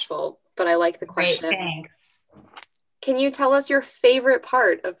nervous and bashful, but I like the question. Great, thanks. Can you tell us your favorite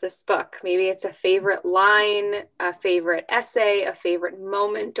part of this book? Maybe it's a favorite line, a favorite essay, a favorite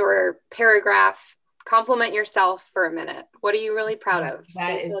moment or paragraph. Compliment yourself for a minute. What are you really proud of?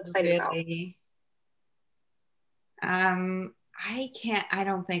 That what do you feel excited about? I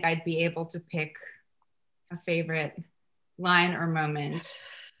don't think I'd be able to pick a favorite line or moment.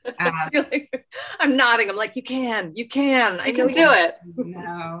 I'm nodding. I'm like, you can. I can do it.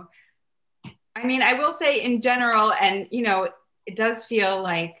 No. I mean, I will say in general, and it does feel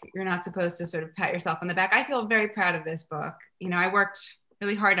like you're not supposed to sort of pat yourself on the back. I feel very proud of this book. I worked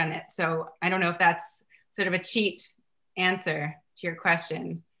really hard on it. So I don't know if that's sort of a cheat answer to your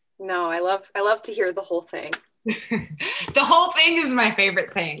question. No, I love to hear the whole thing. The whole thing is my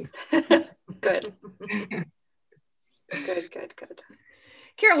favorite thing. Good. Good.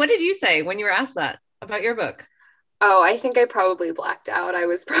 Kira, what did you say when you were asked that about your book? Oh, I think I probably blacked out. I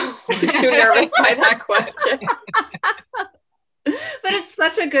was probably too nervous by that question. But it's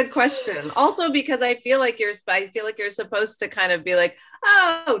such a good question. Also, because I feel like you're supposed to kind of be like,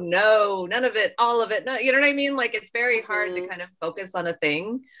 oh no, none of it, all of it. No, you know what I mean? Like, it's very hard to kind of focus on a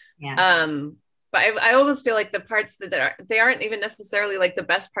thing. Yeah. But I almost feel like the parts they aren't even necessarily like the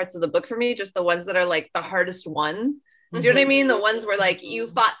best parts of the book for me, just the ones that are like the hardest one. Do you know what I mean? The ones where like you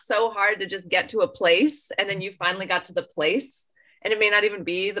fought so hard to just get to a place, and then you finally got to the place, and it may not even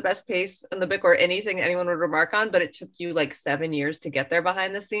be the best place in the book or anything anyone would remark on, but it took you like 7 years to get there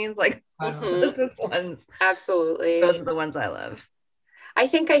behind the scenes. Like those are the ones. Absolutely. Those are the ones I love. I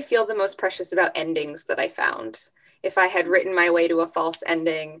think I feel the most precious about endings that I found. If I had written my way to a false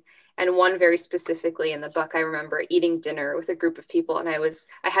ending, and one very specifically in the book, I remember eating dinner with a group of people, and I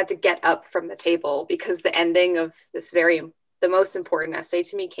had to get up from the table because the ending of the most important essay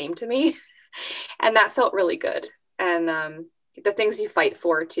to me came to me. And that felt really good. And the things you fight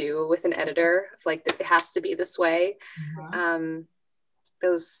for too with an editor, like it has to be this way.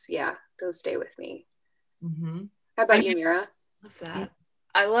 Those stay with me. How about you, Mira? Love that.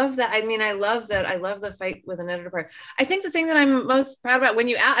 I love that. I mean, I love the fight with an editor part. I think the thing that I'm most proud about, when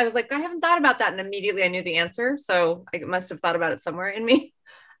you asked, I was like, I haven't thought about that. And immediately I knew the answer. So I must have thought about it somewhere in me.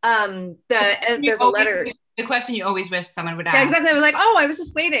 There's a letter. The question you always wish someone would ask. Yeah, exactly. I was like, oh, I was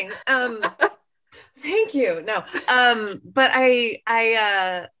just waiting. Thank you. No. But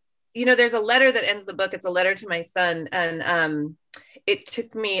I there's a letter that ends the book. It's a letter to my son. And it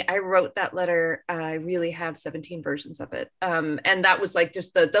took me, I wrote that letter. I really have 17 versions of it. And that was like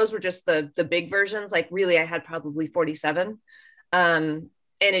those were just the big versions. Like really, I had probably 47. And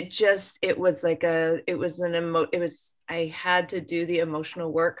I had to do the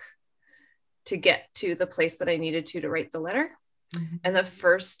emotional work to get to the place that I needed to write the letter. Mm-hmm. And the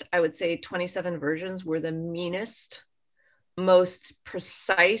first, I would say 27 versions were the meanest, most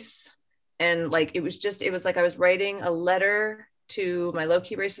precise. And like, it was like I was writing a letter to my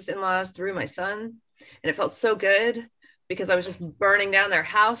low-key racist in-laws through my son. And it felt so good because I was just burning down their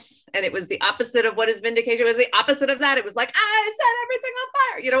house. And it was the opposite of what is vindication. It was the opposite of that. It was like, I set everything on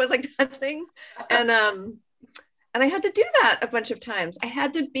fire. You know, it was like that thing. And I had to do that a bunch of times. I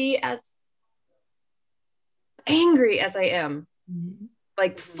had to be as angry as I am, mm-hmm.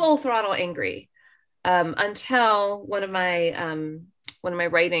 like full throttle angry, until one of my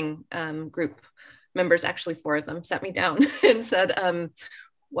writing group members, actually 4 of them, sat me down and said,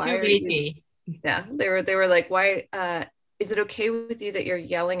 why are you? Yeah, they were like, why is it okay with you that you're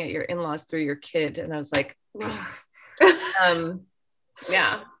yelling at your in-laws through your kid? And I was like,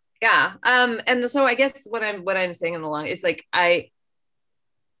 yeah. And so I guess what I'm saying in the long is like,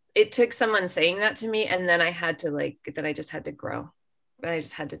 it took someone saying that to me, and then I just had to grow. I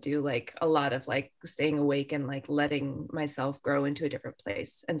just had to do like a lot of like staying awake and like letting myself grow into a different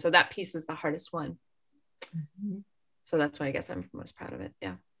place. And so that piece is the hardest one. Mm-hmm. So that's why I guess I'm most proud of it.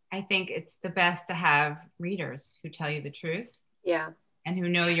 Yeah. I think it's the best to have readers who tell you the truth. Yeah. And who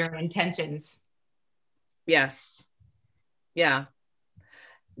know your intentions. Yes. Yeah.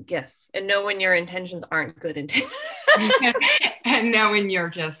 Yes. And know when your intentions aren't good intentions. And know when you're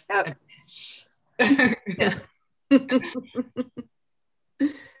just a bitch. Yeah.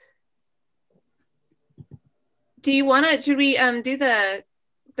 Do you want to, should we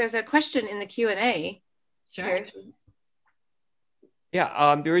there's a question in the Q&A. Sure. Here.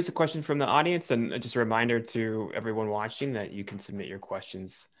 Yeah, there is a question from the audience, and just a reminder to everyone watching that you can submit your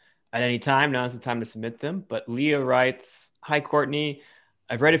questions at any time. Now is the time to submit them. But Leah writes, "Hi, Courtney.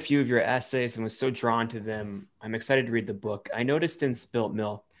 I've read a few of your essays and was so drawn to them. I'm excited to read the book. I noticed in Spilt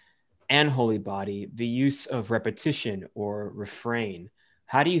Milk and Holy Body the use of repetition or refrain.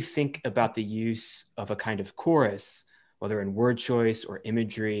 How do you think about the use of a kind of chorus, whether in word choice or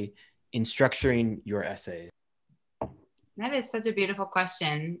imagery, in structuring your essays?" That is such a beautiful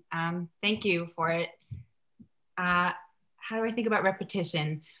question. Thank you for it. How do I think about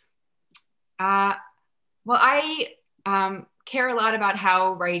repetition? Well, I care a lot about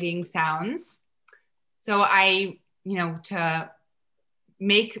how writing sounds. So to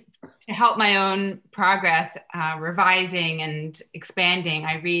help my own progress, revising and expanding,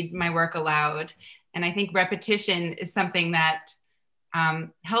 I read my work aloud. And I think repetition is something that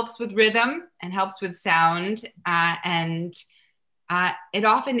helps with rhythm and helps with sound. And it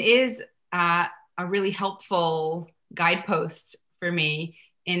often is a really helpful guidepost for me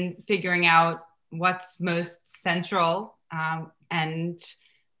in figuring out what's most central, and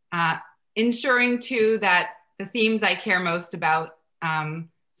ensuring too that the themes I care most about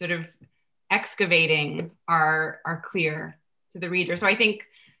sort of excavating are clear to the reader. So I think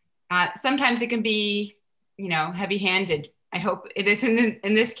sometimes it can be, heavy-handed. I hope it isn't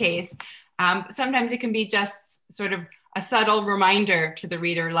in this case. Sometimes it can be just sort of a subtle reminder to the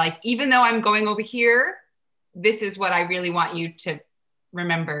reader, like, even though I'm going over here, this is what I really want you to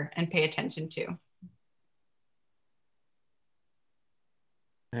remember and pay attention to.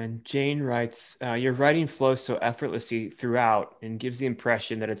 And Jane writes, "Your writing flows so effortlessly throughout and gives the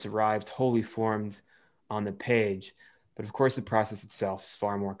impression that it's arrived wholly formed on the page. But of course, the process itself is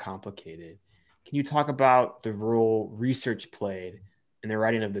far more complicated. Can you talk about the role research played in the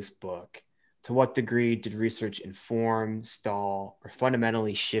writing of this book? To what degree did research inform, stall, or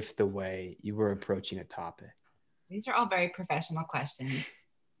fundamentally shift the way you were approaching a topic?" These are all very professional questions.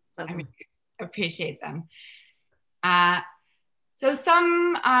 I really appreciate them. So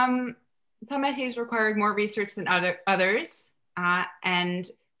some essays required more research than others. And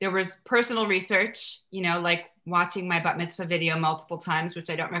there was personal research, like watching my bat mitzvah video multiple times, which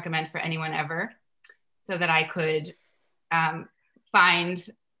I don't recommend for anyone ever, so that I could find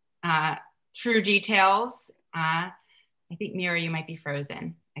true details. I think, Mira, you might be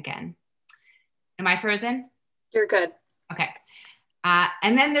frozen again. Am I frozen? You're good. Okay.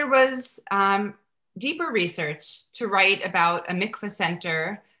 And then there was deeper research to write about a mikveh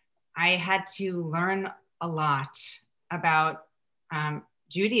center. I had to learn a lot about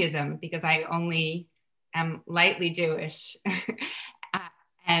Judaism because I only am lightly Jewish,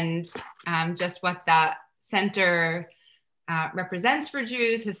 and just what that center represents for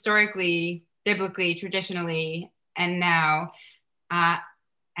Jews historically, biblically, traditionally, and now.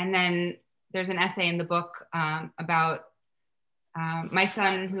 And then there's an essay in the book about my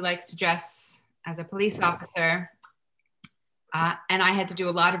son who likes to dress as a police officer. And I had to do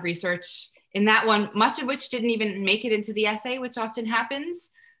a lot of research in that one, much of which didn't even make it into the essay, which often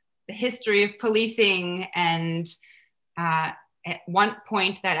happens. The history of policing, and at one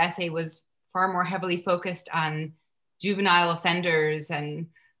point that essay was far more heavily focused on juvenile offenders, and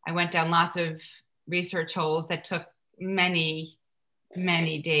I went down lots of research holes that took many,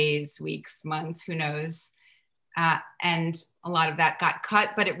 many days, weeks, months, who knows. And a lot of that got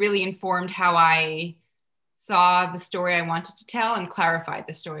cut, but it really informed how I saw the story I wanted to tell and clarified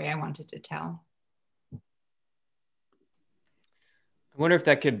the story I wanted to tell. I wonder if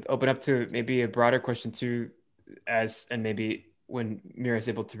that could open up to maybe a broader question too, and maybe when Mira is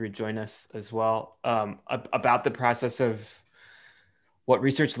able to rejoin us as well, about the process of what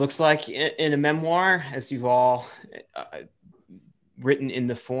research looks like in a memoir, as you've all written in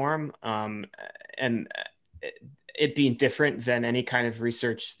the form, and it being different than any kind of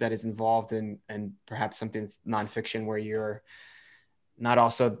research that is involved in, and perhaps something that's nonfiction where you're not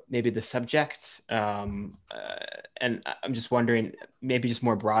also maybe the subject. And I'm just wondering, maybe just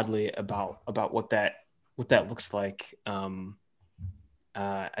more broadly about what that looks like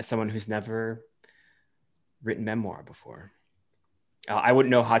as someone who's never written memoir before. I wouldn't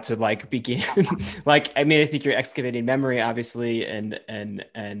know how to like begin. Like, I mean, I think you're excavating memory, obviously,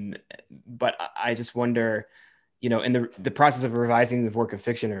 but I just wonder, you know, in the process of revising the work of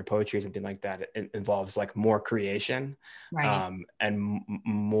fiction or poetry or something like that, it involves like more creation, right. And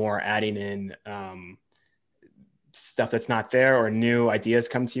more adding in stuff that's not there, or new ideas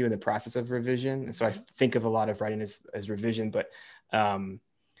come to you in the process of revision. And so I think of a lot of writing as revision, but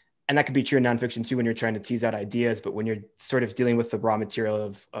and that could be true in nonfiction too, when you're trying to tease out ideas, but when you're sort of dealing with the raw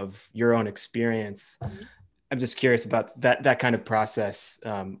material of your own experience, I'm just curious about that kind of process,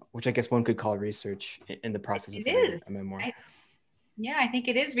 which I guess one could call research in the process of writing a memoir. I think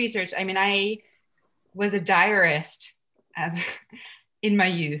it is research. I mean, I was a diarist in my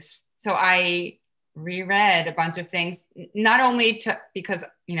youth. So I reread a bunch of things, not only because,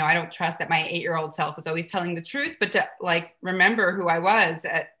 you know, I don't trust that my 8-year-old self is always telling the truth, but to like remember who I was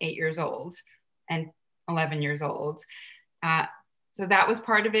at 8 years old and 11 years old. So that was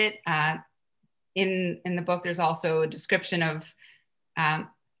part of it. In the book, there's also a description of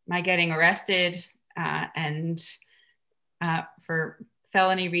my getting arrested and for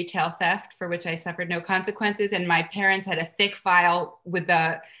felony retail theft, for which I suffered no consequences. And my parents had a thick file with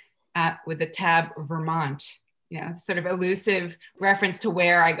the tab Vermont, you know, sort of elusive reference to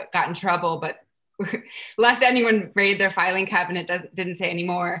where I got in trouble, but lest anyone raid their filing cabinet, didn't say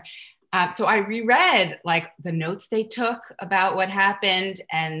anymore. So I reread like the notes they took about what happened,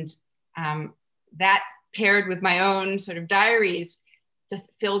 and that paired with my own sort of diaries just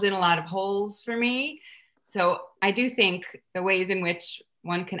filled in a lot of holes for me. So I do think the ways in which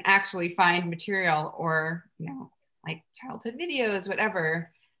one can actually find material, or, you know, like childhood videos,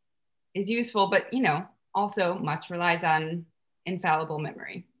 whatever, is useful, but, you know, also much relies on infallible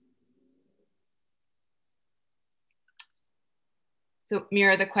memory. So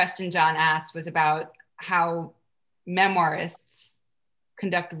Mira, the question John asked was about how memoirists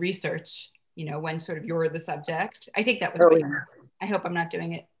conduct research, you know, when sort of you're the subject. I think that was I hope I'm not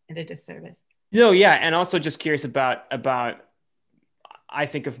doing it at a disservice. No, yeah. And also just curious about I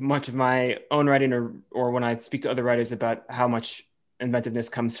think of much of my own writing, or when I speak to other writers, about how much inventiveness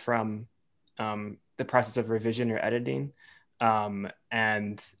comes from the process of revision or editing.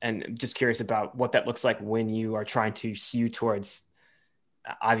 And just curious about what that looks like when you are trying to hew towards,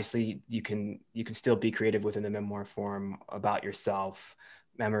 obviously you can still be creative within the memoir form about yourself.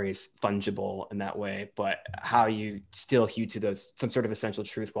 Memory is fungible in that way, but how you still hew to some sort of essential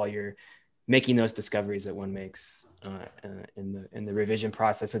truth while you're making those discoveries that one makes in the revision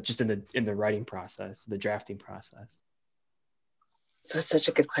process, and just in the writing process, the drafting process. So that's such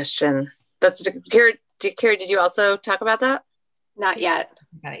a good question. Kira, did you also talk about that? Not yet.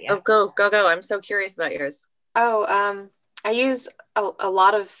 Oh, go. I'm so curious about yours. I use a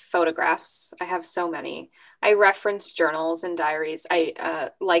lot of photographs. I have so many. I reference journals and diaries.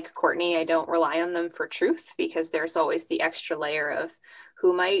 Like Courtney, I don't rely on them for truth, because there's always the extra layer of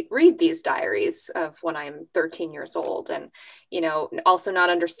who might read these diaries of when I'm 13 years old, and, you know, also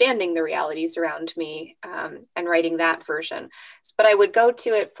not understanding the realities around me, and writing that version. But I would go to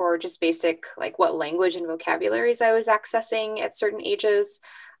it for just basic, like what language and vocabularies I was accessing at certain ages.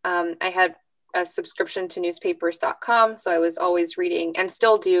 I had a subscription to newspapers.com. So I was always reading, and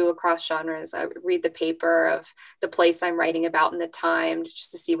still do, across genres. I read the paper of the place I'm writing about in the time,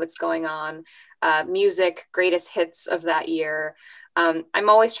 just to see what's going on. Music, greatest hits of that year. I'm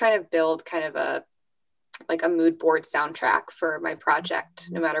always trying to build kind of a mood board soundtrack for my project,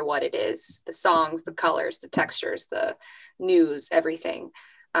 no matter what it is, the songs, the colors, the textures, the news, everything.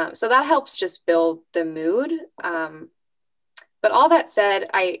 So that helps just build the mood. But all that said,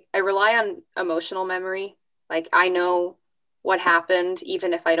 I rely on emotional memory. Like, I know what happened,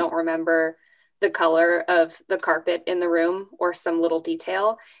 even if I don't remember the color of the carpet in the room or some little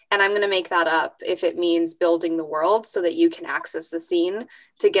detail. And I'm going to make that up if it means building the world so that you can access the scene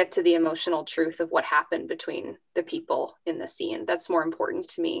to get to the emotional truth of what happened between the people in the scene. That's more important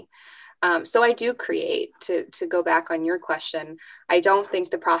to me. So I do create, to go back on your question. I don't think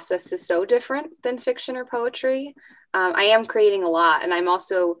the process is so different than fiction or poetry. I am creating a lot, and I'm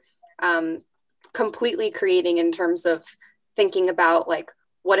also completely creating in terms of thinking about, like,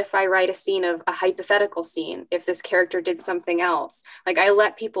 what if I write a scene of a hypothetical scene, if this character did something else? Like, I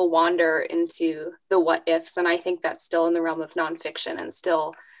let people wander into the what ifs, and I think that's still in the realm of nonfiction and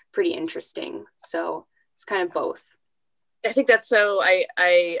still pretty interesting. So it's kind of both. I think that's so, I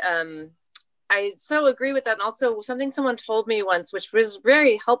so agree with that. And also, something someone told me once, which was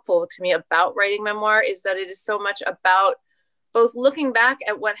very helpful to me about writing memoir, is that it is so much about both looking back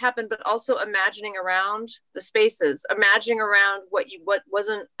at what happened, but also imagining around the spaces, imagining around what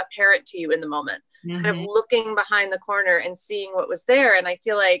wasn't apparent to you in the moment, kind of looking behind the corner and seeing what was there. And I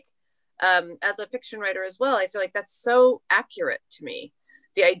feel like, as a fiction writer as well, I feel like that's so accurate to me.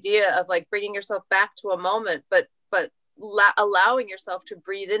 The idea of, like, bringing yourself back to a moment, but allowing yourself to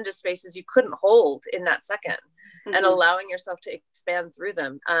breathe into spaces you couldn't hold in that second, and allowing yourself to expand through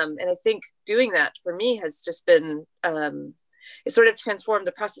them. And I think doing that for me has just been, it sort of transformed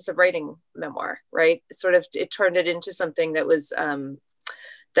the process of writing memoir, right? It turned it into something that was,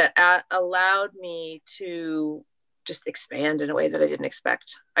 that allowed me to just expand in a way that I didn't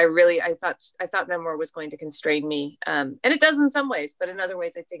expect. I thought memoir was going to constrain me. And it does in some ways, but in other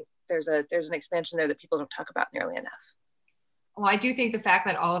ways, I think there's an expansion there that people don't talk about nearly enough. Well, I do think the fact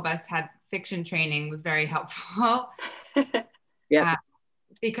that all of us had fiction training was very helpful. Yeah.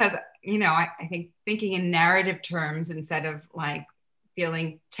 Because, I think thinking in narrative terms instead of, like,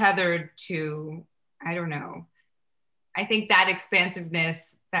 feeling tethered to, I don't know. I think that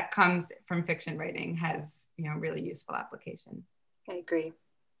expansiveness that comes from fiction writing has, really useful application. I agree.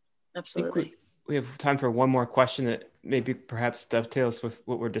 Absolutely. We have time for one more question that maybe perhaps dovetails with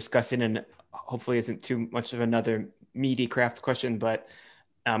what we're discussing, and hopefully isn't too much of another meaty craft question. But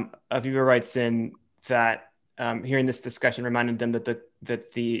a viewer writes in that hearing this discussion reminded them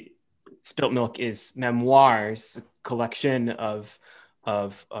that the Spilt Milk is memoirs, a collection of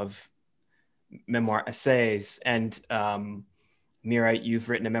memoir essays, and Mira, you've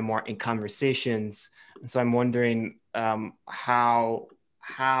written a memoir in conversations, and so I'm wondering how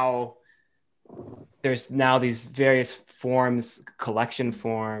there's now these various forms, collection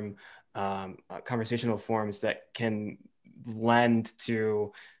form, conversational forms that can lend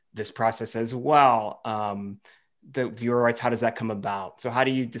to this process as well. The viewer writes, how does that come about? So how do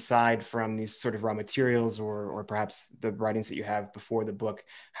you decide from these sort of raw materials or perhaps the writings that you have before the book,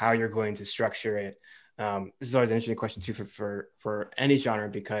 how you're going to structure it? This is always an interesting question too for any genre,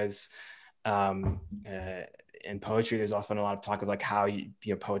 because in poetry, there's often a lot of talk of, like, how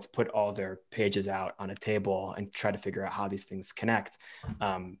poets put all their pages out on a table and try to figure out how these things connect.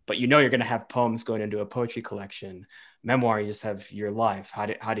 But you're going to have poems going into a poetry collection. Memoir, you just have your life.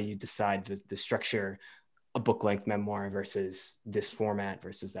 How do you decide the structure, a book-length memoir versus this format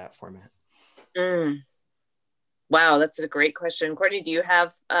versus that format? Wow, that's a great question. Courtney, do you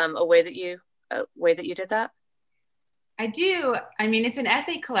have a way that you did that? I do. I mean, it's an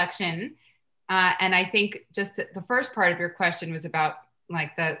essay collection. And I think just the first part of your question was about,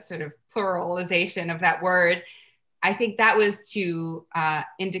 like, the sort of pluralization of that word. I think that was to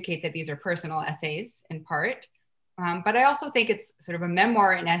indicate that these are personal essays in part. But I also think it's sort of a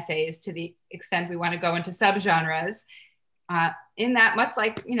memoir in essays to the extent we want to go into subgenres. In that, much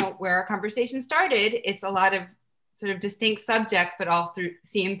like, where our conversation started, it's a lot of sort of distinct subjects, but all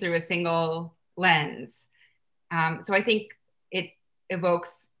seen through a single lens. So I think it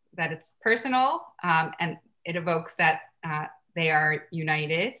evokes that it's personal, and it evokes that they are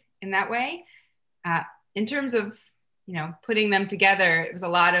united in that way. In terms of, putting them together, it was a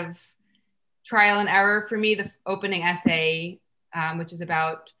lot of trial and error for me. The opening essay, which is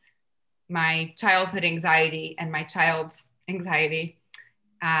about my childhood anxiety and my child's anxiety,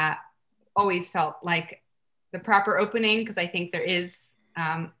 always felt like the proper opening, because I think there is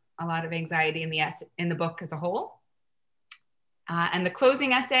a a lot of anxiety in the book as a whole. And the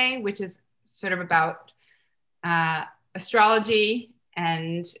closing essay, which is sort of about astrology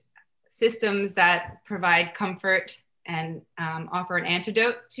and systems that provide comfort and offer an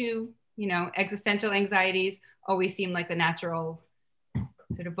antidote to, existential anxieties, always seemed like the natural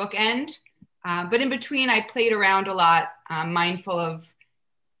sort of bookend. But in between, I played around a lot, mindful of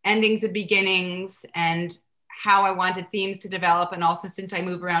endings and beginnings and how I wanted themes to develop. And also, since I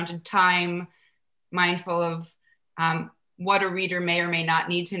move around in time, mindful of what a reader may or may not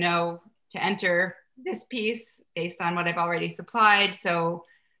need to know to enter this piece based on what I've already supplied. So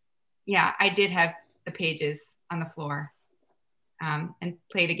yeah, I did have the pages on the floor and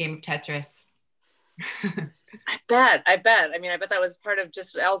played a game of Tetris. I bet. I bet that was part of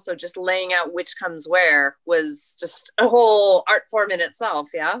just laying out which comes where was just a whole art form in itself.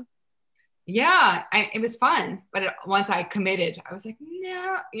 Yeah. Yeah, it was fun. But once I committed, I was like,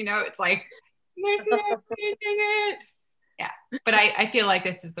 no, it's like, there's no changing it. Yeah. But I feel like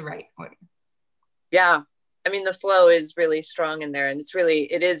this is the right order. Yeah. I mean, the flow is really strong in there, and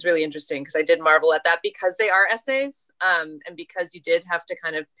it is really interesting because I did marvel at that because they are essays, and because you did have to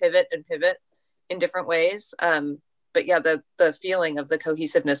kind of pivot in different ways. But yeah, the feeling of the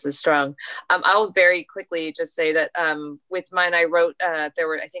cohesiveness is strong. I'll very quickly just say that with mine, I wrote, there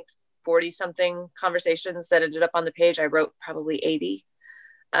were, I think, 40 something conversations that ended up on the page. I wrote probably 80.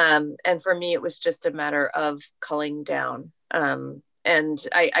 And for me, it was just a matter of culling down. And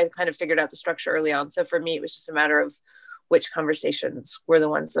I kind of figured out the structure early on. So for me, it was just a matter of which conversations were the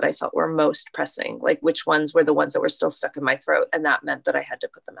ones that I felt were most pressing, like which ones were the ones that were still stuck in my throat. And that meant that I had to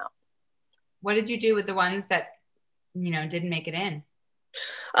put them out. What did you do with the ones that, didn't make it in?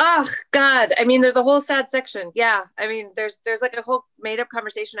 Oh God. I mean, there's a whole sad section. Yeah. I mean, there's like a whole made up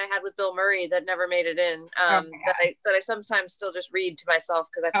conversation I had with Bill Murray that never made it in, that I sometimes still just read to myself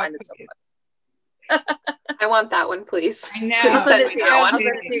because I find it so fun. I want that one, please. I know. Please send me that one. I'll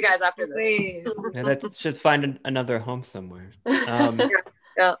send it to you guys after this. Please. Yeah, that should find another home somewhere.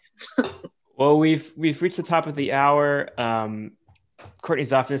 Yeah. Well, we've reached the top of the hour. Courtney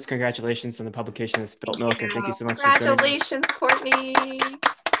Zoffness, congratulations on the publication of Spilt Milk, and thank you so much. Congratulations, Courtney.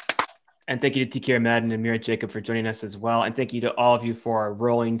 And thank you to TK Madden and Mira Jacob for joining us as well. And thank you to all of you for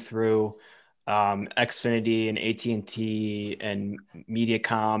rolling through Xfinity and AT&T and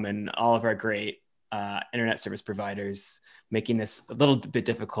Mediacom and all of our great internet service providers, making this a little bit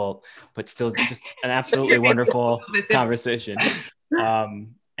difficult, but still just an absolutely wonderful conversation.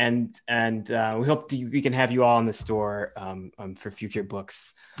 And we hope we can have you all in the store for future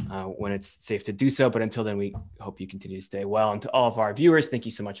books when it's safe to do so. But until then, we hope you continue to stay well. And to all of our viewers, thank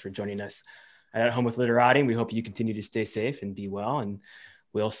you so much for joining us at Home with Literati. We hope you continue to stay safe and be well. And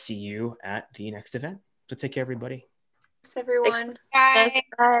we'll see you at the next event. So take care, everybody. Thanks, everyone. Bye.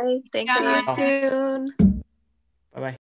 Bye. Thanks. See you soon. Bye-bye.